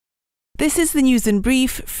This is the news in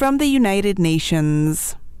brief from the United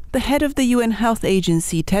Nations. The head of the UN Health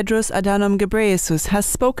Agency, Tedros Adhanom Ghebreyesus, has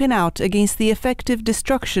spoken out against the effective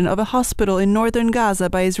destruction of a hospital in northern Gaza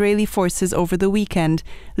by Israeli forces over the weekend,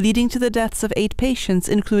 leading to the deaths of 8 patients,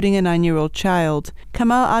 including a 9-year-old child.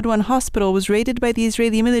 Kamal Adwan Hospital was raided by the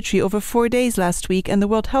Israeli military over 4 days last week, and the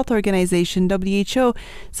World Health Organization, WHO,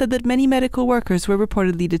 said that many medical workers were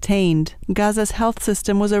reportedly detained. Gaza's health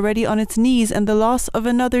system was already on its knees, and the loss of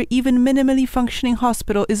another, even minimally functioning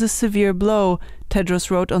hospital is a severe blow,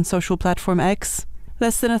 Tedros wrote on social platform X.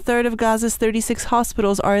 Less than a third of Gaza's 36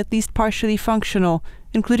 hospitals are at least partially functional,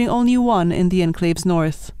 including only one in the enclave's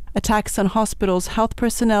north. Attacks on hospitals, health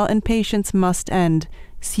personnel and patients must end.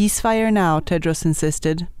 Ceasefire now, Tedros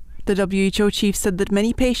insisted. The WHO chief said that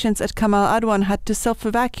many patients at Kamal Adwan had to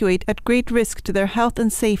self-evacuate at great risk to their health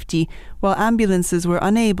and safety, while ambulances were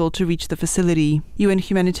unable to reach the facility. UN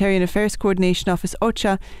Humanitarian Affairs Coordination Office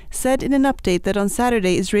OCHA said in an update that on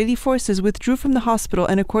Saturday Israeli forces withdrew from the hospital,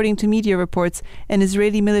 and according to media reports, an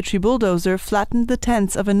Israeli military bulldozer flattened the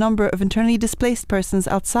tents of a number of internally displaced persons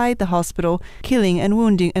outside the hospital, killing and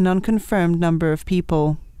wounding an unconfirmed number of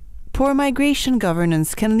people. Poor migration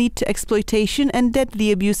governance can lead to exploitation and deadly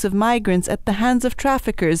abuse of migrants at the hands of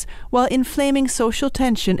traffickers while inflaming social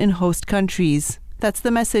tension in host countries. That's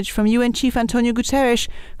the message from UN Chief Antonio Guterres,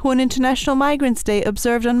 who on International Migrants' Day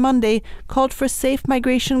observed on Monday called for safe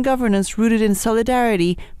migration governance rooted in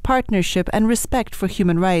solidarity, partnership and respect for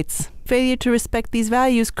human rights. Failure to respect these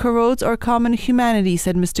values corrodes our common humanity,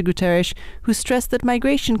 said Mr. Guterres, who stressed that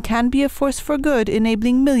migration can be a force for good,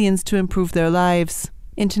 enabling millions to improve their lives.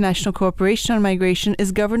 International cooperation on migration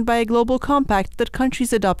is governed by a global compact that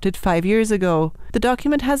countries adopted 5 years ago. The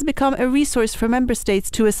document has become a resource for member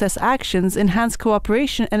states to assess actions, enhance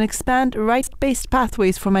cooperation, and expand rights-based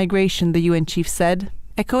pathways for migration, the UN chief said.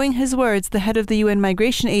 Echoing his words, the head of the UN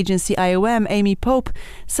Migration Agency, IOM, Amy Pope,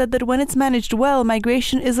 said that when it's managed well,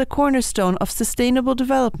 migration is a cornerstone of sustainable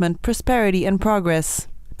development, prosperity, and progress.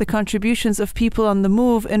 The contributions of people on the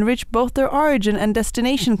move enrich both their origin and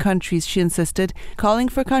destination countries, she insisted, calling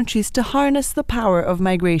for countries to harness the power of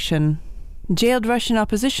migration. Jailed Russian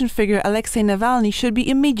opposition figure Alexei Navalny should be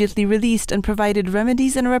immediately released and provided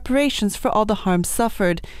remedies and reparations for all the harm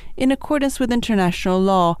suffered, in accordance with international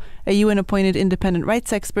law, a UN-appointed independent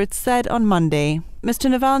rights expert said on Monday.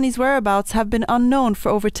 Mr. Navalny's whereabouts have been unknown for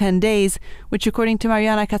over 10 days, which, according to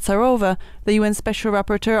Mariana Katsarova, the UN Special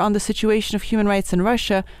Rapporteur on the situation of human rights in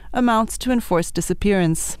Russia, amounts to enforced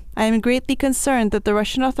disappearance. I am greatly concerned that the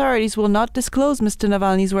Russian authorities will not disclose Mr.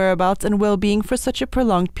 Navalny's whereabouts and well-being for such a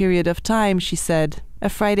prolonged period of time, she said. A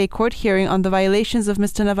Friday court hearing on the violations of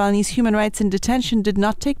Mr. Navalny's human rights in detention did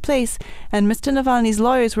not take place, and Mr. Navalny's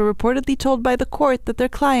lawyers were reportedly told by the court that their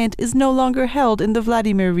client is no longer held in the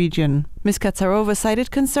Vladimir region. Ms. Katsarova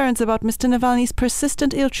cited concerns about Mr. Navalny's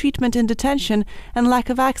persistent ill treatment in detention and lack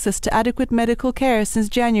of access to adequate medical care since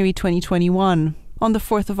January 2021. On the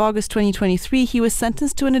 4th of August 2023, he was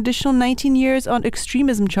sentenced to an additional 19 years on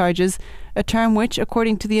extremism charges, a term which,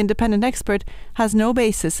 according to the independent expert, has no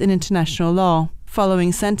basis in international law.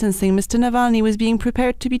 Following sentencing, Mr. Navalny was being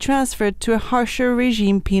prepared to be transferred to a harsher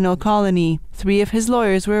regime penal colony. 3 of his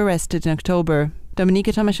lawyers were arrested in October.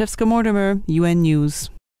 Dominika, Tomaszewska-Mortimer, UN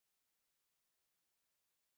News.